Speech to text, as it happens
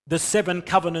The 7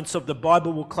 covenants of the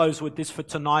Bible. We'll close with this for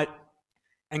tonight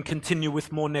and continue with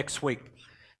more next week.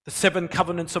 The 7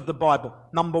 covenants of the Bible.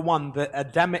 Number 1, the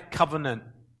Adamic covenant.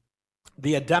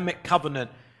 The Adamic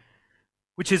covenant,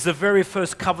 which is the very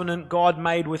first covenant God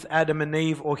made with Adam and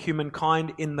Eve, or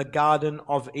humankind, in the Garden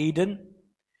of Eden.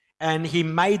 And he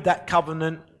made that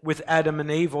covenant with Adam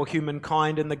and Eve, or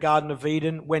humankind, in the Garden of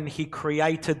Eden when he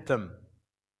created them.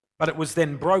 But it was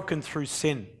then broken through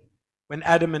sin. When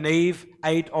Adam and Eve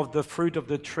ate of the fruit of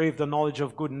the tree of the knowledge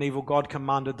of good and evil, God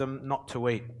commanded them not to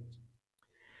eat.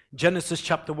 Genesis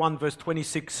chapter 1 verse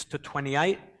 26 to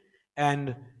 28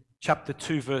 and chapter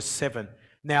 2 verse 7.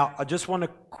 Now, I just want to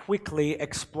quickly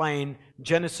explain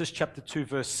Genesis chapter 2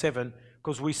 verse 7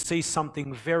 because we see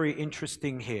something very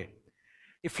interesting here.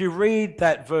 If you read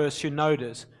that verse, you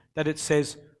notice that it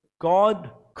says,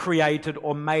 God created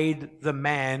or made the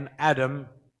man, Adam,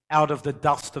 out of the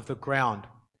dust of the ground.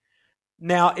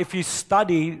 Now, if you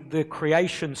study the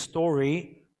creation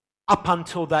story up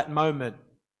until that moment,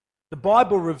 the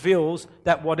Bible reveals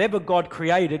that whatever God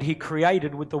created, he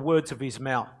created with the words of his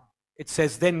mouth. It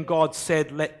says, then God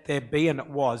said, let there be, and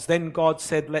it was. Then God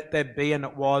said, let there be, and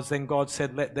it was. Then God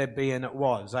said, let there be, and it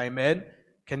was. Amen?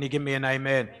 Can you give me an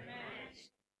amen? Amen.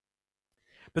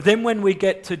 But then when we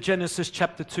get to Genesis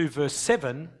chapter 2 verse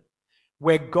 7,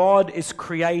 where God is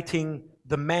creating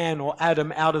the man or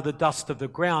Adam out of the dust of the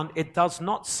ground, it does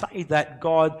not say that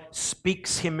God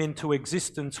speaks him into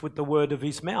existence with the word of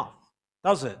his mouth,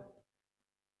 does it?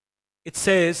 It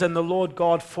says, and the Lord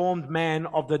God formed man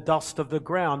of the dust of the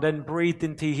ground and breathed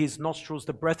into his nostrils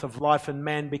the breath of life, and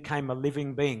man became a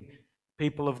living being.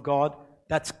 People of God,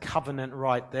 that's covenant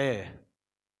right there.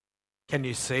 Can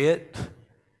you see it?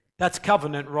 That's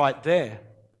covenant right there.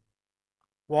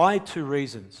 Why? 2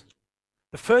 reasons.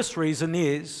 The first reason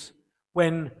is,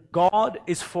 when God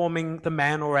is forming the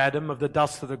man or Adam of the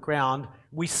dust of the ground,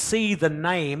 we see the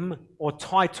name or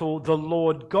title, the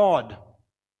Lord God.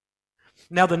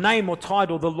 Now, the name or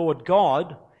title, the Lord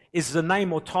God, is the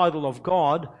name or title of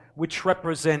God which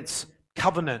represents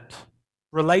covenant,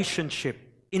 relationship,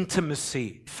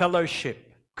 intimacy,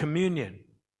 fellowship, communion.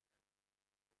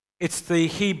 It's the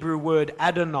Hebrew word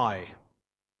Adonai.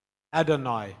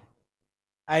 Adonai.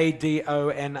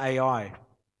 A-D-O-N-A-I.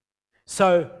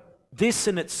 So, this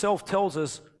in itself tells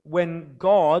us when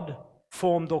God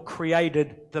formed or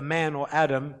created the man or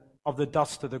Adam of the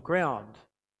dust of the ground,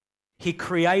 he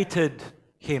created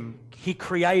him, he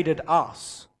created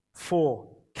us for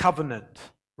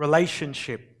covenant,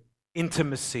 relationship,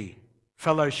 intimacy,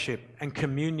 fellowship, and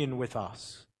communion with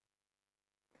us.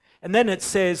 And then it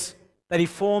says that he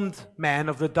formed man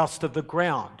of the dust of the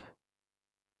ground.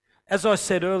 As I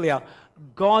said earlier,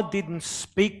 God didn't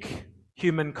speak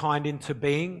humankind into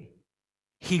being.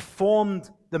 He formed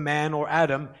the man or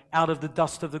Adam out of the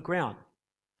dust of the ground.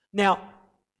 Now,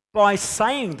 by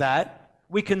saying that,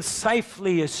 we can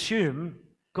safely assume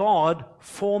God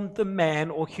formed the man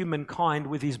or humankind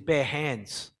with his bare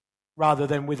hands rather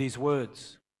than with his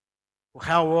words. Well,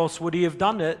 how else would he have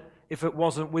done it if it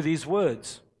wasn't with his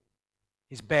words?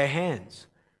 His bare hands.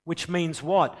 Which means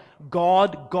what?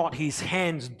 God got his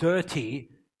hands dirty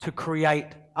to create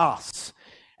us.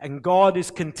 And God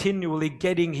is continually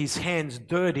getting his hands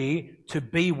dirty to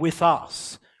be with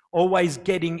us. Always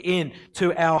getting in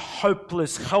to our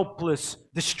hopeless, helpless,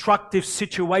 destructive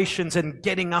situations and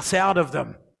getting us out of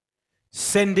them.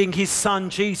 Sending his son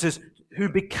Jesus, who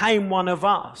became one of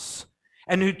us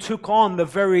and who took on the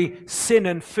very sin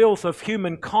and filth of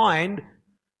humankind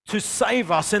to save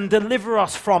us and deliver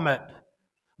us from it.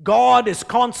 God is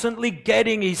constantly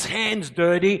getting his hands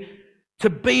dirty to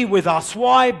be with us.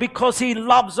 Why? Because he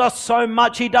loves us so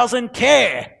much, he doesn't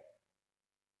care.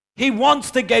 He wants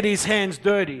to get his hands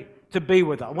dirty to be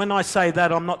with us. When I say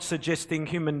that, I'm not suggesting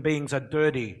human beings are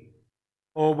dirty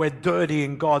or we're dirty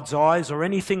in God's eyes or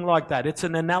anything like that. It's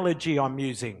an analogy I'm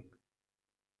using.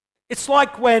 It's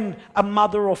like when a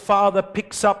mother or father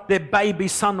picks up their baby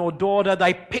son or daughter,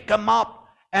 they pick them up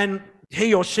and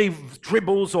he or she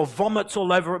dribbles or vomits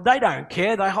all over them. They don't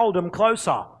care. They hold them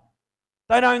closer.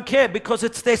 They don't care because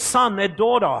it's their son, their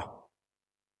daughter.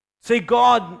 See,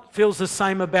 God feels the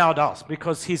same about us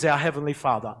because he's our heavenly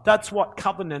Father. That's what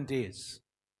covenant is.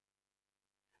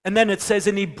 And then it says,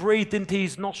 and he breathed into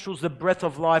his nostrils the breath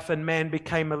of life, and man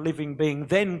became a living being.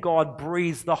 Then God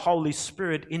breathes the Holy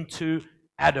Spirit into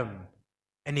Adam,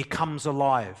 and he comes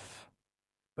alive.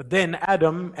 But then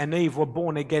Adam and Eve were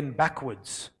born again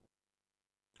backwards.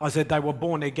 I said they were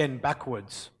born again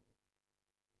backwards.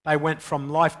 They went from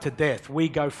life to death. We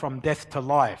go from death to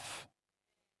life.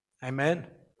 Amen.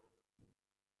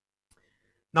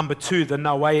 Number 2, the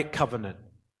Noahic covenant.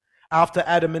 After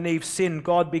Adam and Eve sinned,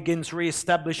 God begins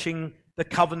re-establishing the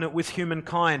covenant with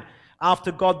humankind.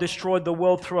 After God destroyed the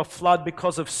world through a flood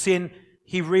because of sin,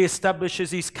 He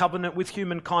re-establishes His covenant with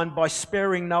humankind by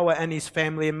sparing Noah and his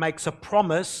family, and makes a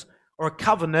promise or a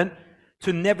covenant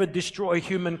to never destroy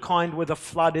humankind with a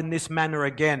flood in this manner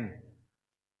again.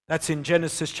 That's in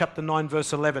Genesis chapter 9,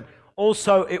 verse 11.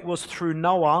 Also, it was through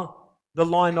Noah the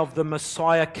line of the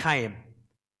Messiah came.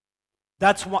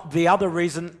 That's what the other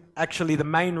reason, actually the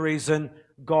main reason,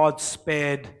 God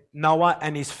spared Noah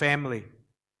and his family.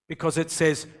 Because it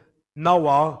says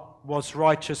Noah was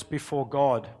righteous before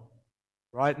God.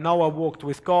 Right? Noah walked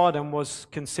with God and was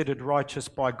considered righteous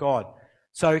by God.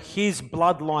 So his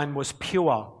bloodline was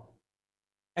pure.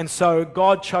 And so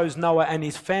God chose Noah and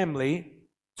his family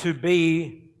to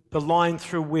be the line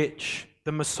through which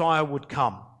the Messiah would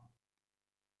come.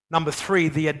 Number 3,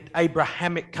 the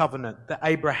Abrahamic covenant. The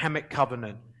Abrahamic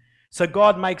covenant. So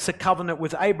God makes a covenant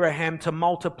with Abraham to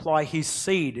multiply his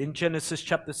seed in Genesis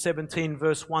chapter 17,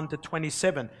 verse 1 to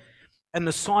 27. And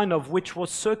the sign of which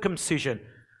was circumcision.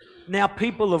 Now,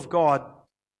 people of God,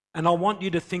 and I want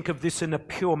you to think of this in a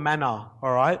pure manner,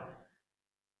 all right?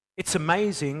 It's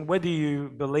amazing, whether you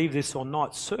believe this or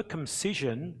not,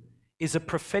 circumcision is a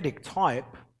prophetic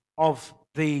type of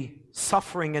the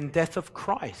suffering and death of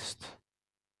Christ.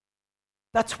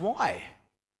 That's why.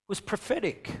 It was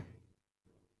prophetic.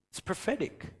 It's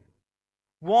prophetic.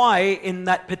 Why in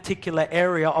that particular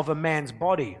area of a man's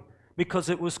body? Because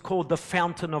it was called the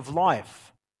fountain of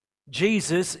life.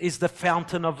 Jesus is the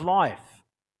fountain of life,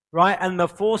 right? And the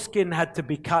foreskin had to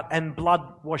be cut and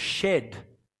blood was shed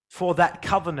for that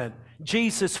covenant.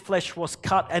 Jesus' flesh was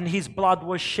cut and his blood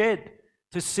was shed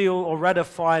to seal or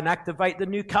ratify and activate the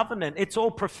new covenant. It's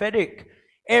all prophetic.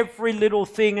 Every little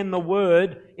thing in the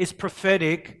word is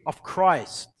prophetic of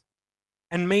Christ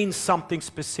and means something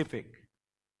specific.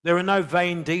 There are no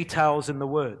vain details in the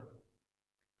word.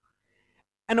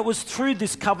 And it was through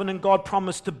this covenant God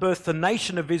promised to birth the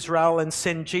nation of Israel and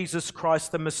send Jesus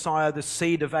Christ, the Messiah, the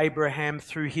seed of Abraham,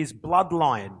 through his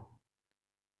bloodline.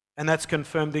 And that's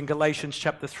confirmed in Galatians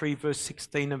chapter 3, verse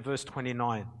 16 and verse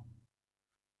 29.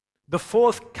 The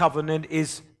fourth covenant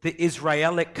is the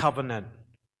Israelic covenant.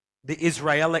 The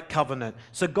Israelic covenant.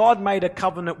 So God made a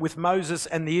covenant with Moses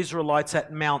and the Israelites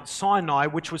at Mount Sinai,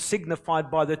 which was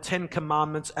signified by the 10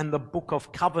 Commandments and the Book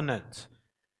of Covenant,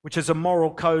 which is a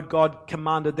moral code God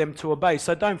commanded them to obey.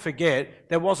 So don't forget,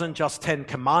 there wasn't just 10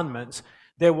 commandments,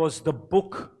 there was the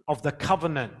Book of the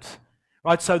Covenant.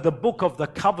 Right? So the Book of the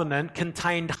Covenant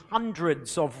contained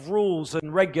hundreds of rules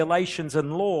and regulations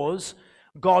and laws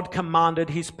God commanded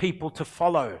his people to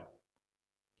follow.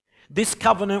 This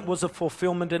covenant was a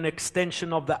fulfillment and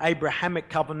extension of the Abrahamic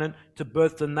covenant to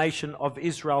birth the nation of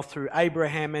Israel through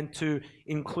Abraham and to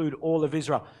include all of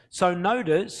Israel. So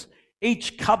notice,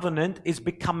 each covenant is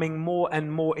becoming more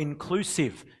and more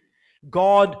inclusive.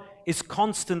 God is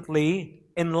constantly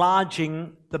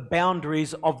enlarging the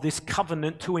boundaries of this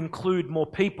covenant to include more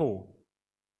people.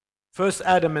 First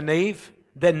Adam and Eve,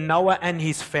 then Noah and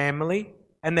his family,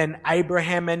 and then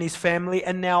Abraham and his family,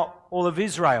 and now all of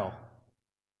Israel.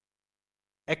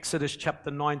 Exodus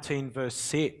chapter 19 verse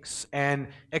 6 and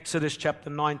Exodus chapter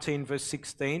 19 verse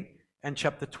 16 and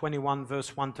chapter 21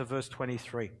 verse 1 to verse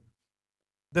 23.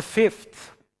 The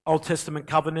fifth Old Testament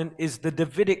covenant is the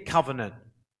Davidic covenant.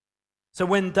 So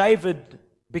when David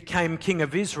became king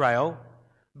of Israel,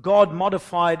 God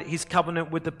modified his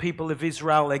covenant with the people of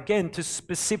Israel again to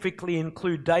specifically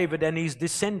include David and his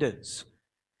descendants.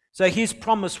 So his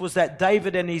promise was that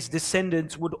David and his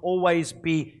descendants would always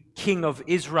be king of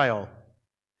Israel.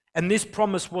 And this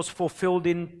promise was fulfilled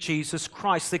in Jesus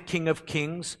Christ, the King of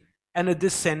Kings and a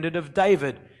descendant of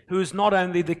David, who is not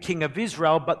only the King of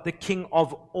Israel, but the King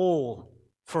of all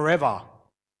forever.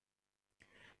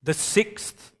 The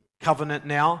sixth covenant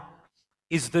now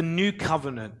is the new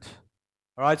covenant.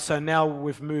 All right, so now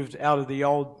we've moved out of the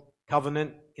old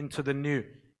covenant into the new.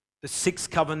 The sixth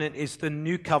covenant is the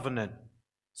new covenant.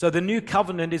 So the new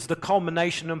covenant is the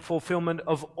culmination and fulfillment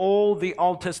of all the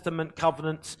Old Testament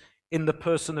covenants in the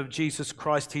person of Jesus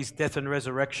Christ, his death and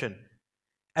resurrection,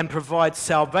 and provides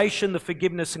salvation, the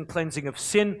forgiveness and cleansing of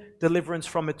sin, deliverance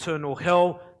from eternal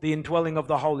hell, the indwelling of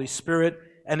the Holy Spirit,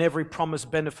 and every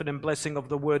promised benefit and blessing of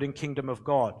the word and kingdom of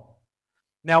God.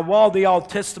 Now, while the Old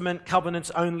Testament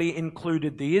covenants only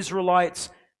included the Israelites,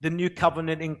 the new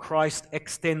covenant in Christ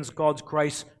extends God's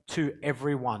grace to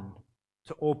everyone,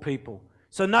 to all people.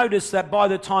 So notice that by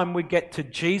the time we get to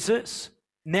Jesus,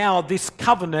 now this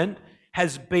covenant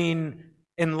has been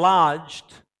enlarged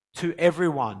to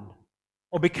everyone,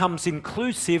 or becomes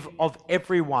inclusive of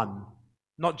everyone,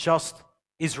 not just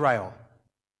Israel.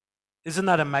 Isn't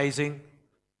that amazing?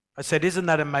 I said, isn't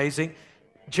that amazing?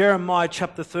 Jeremiah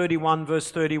chapter 31,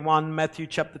 verse 31, Matthew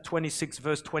chapter 26,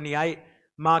 verse 28,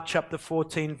 Mark chapter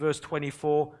 14, verse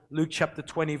 24, Luke chapter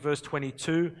 20, verse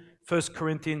 22, 1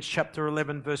 Corinthians chapter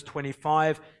 11, verse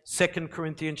 25, 2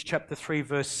 Corinthians chapter 3,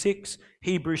 verse 6,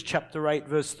 Hebrews chapter 8,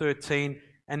 verse 13,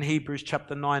 and Hebrews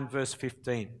chapter 9, verse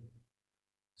 15.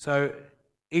 So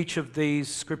each of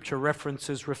these scripture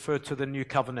references refer to the new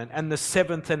covenant. And the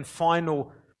seventh and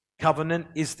final covenant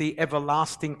is the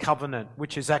everlasting covenant,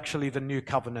 which is actually the new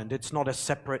covenant. It's not a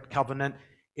separate covenant,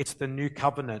 it's the new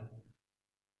covenant,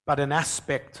 but an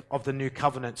aspect of the new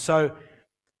covenant. So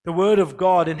the word of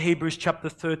God in Hebrews chapter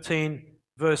 13,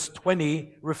 verse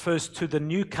 20, refers to the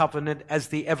new covenant as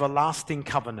the everlasting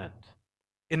covenant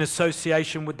in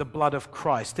association with the blood of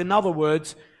Christ. In other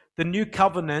words, the new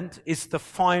covenant is the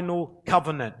final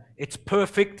covenant. It's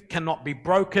perfect, cannot be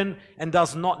broken, and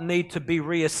does not need to be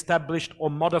re-established or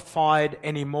modified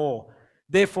anymore.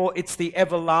 Therefore, it's the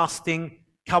everlasting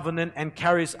covenant and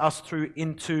carries us through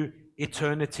into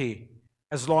eternity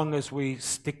as long as we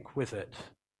stick with it.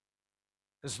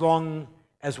 As long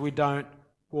as we don't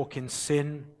walk in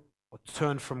sin or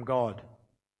turn from God.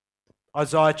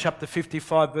 Isaiah chapter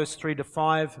 55, verse 3 to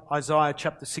 5, Isaiah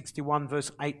chapter 61,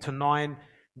 verse 8 to 9,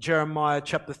 Jeremiah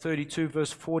chapter 32,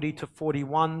 verse 40 to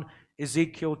 41,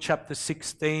 Ezekiel chapter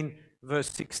 16, verse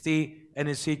 60, and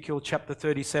Ezekiel chapter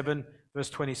 37, verse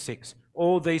 26.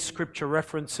 All these scripture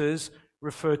references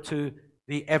refer to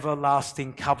the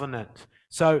everlasting covenant.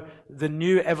 So the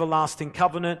new everlasting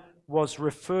covenant was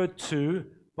referred to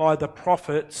by the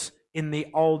prophets in the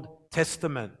Old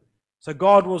Testament. So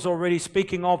God was already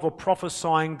speaking of or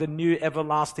prophesying the new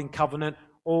everlasting covenant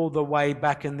all the way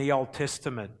back in the Old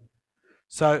Testament.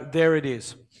 So there it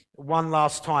is. One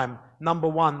last time. Number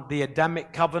one, the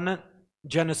Adamic covenant,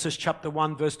 Genesis chapter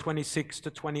 1, verse 26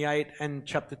 to 28, and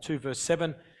chapter 2, verse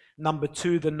 7. Number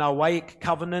two, the Noahic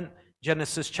covenant,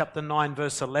 Genesis chapter 9,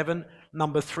 verse 11.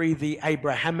 Number three, the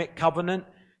Abrahamic covenant,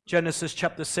 Genesis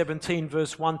chapter 17,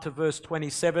 verse 1 to verse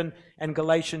 27, and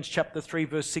Galatians chapter 3,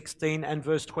 verse 16 and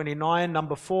verse 29.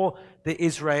 Number four, the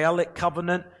Israelic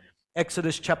covenant,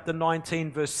 Exodus chapter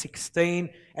 19, verse 16,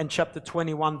 and chapter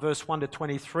 21, verse 1 to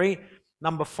 23.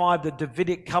 Number five, the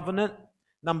Davidic covenant.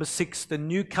 Number six, the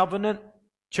new covenant,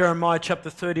 Jeremiah chapter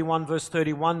 31, verse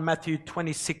 31, Matthew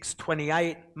 26,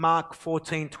 28, Mark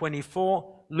 14,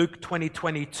 24, Luke 20,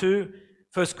 22,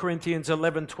 1 Corinthians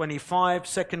 11, 25,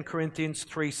 2 Corinthians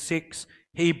 3, 6,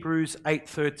 Hebrews 8,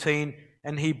 13,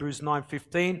 and Hebrews 9,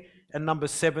 15. And number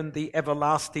seven, the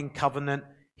everlasting covenant,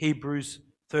 Hebrews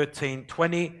 13,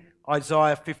 20,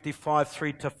 Isaiah 55,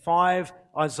 3 to 5,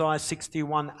 Isaiah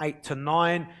 61, 8 to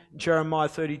 9, Jeremiah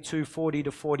 32, 40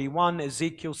 to 41,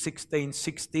 Ezekiel 16,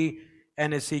 60,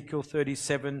 and Ezekiel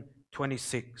 37,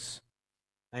 26.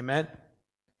 Amen.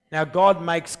 Now, God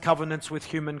makes covenants with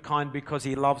humankind because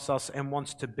He loves us and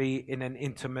wants to be in an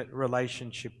intimate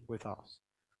relationship with us.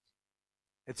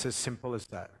 It's as simple as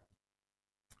that.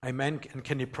 Amen. And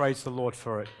can you praise the Lord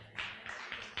for it?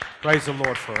 Praise the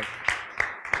Lord for it.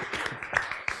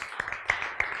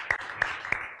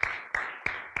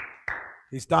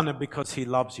 He's done it because He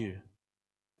loves you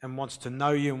and wants to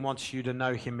know you and wants you to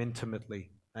know Him intimately.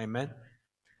 Amen.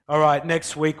 All right,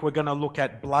 next week we're going to look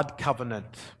at blood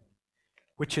covenant,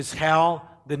 which is how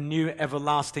the new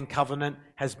everlasting covenant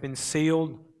has been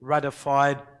sealed,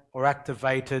 ratified, or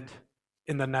activated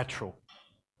in the natural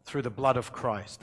through the blood of Christ.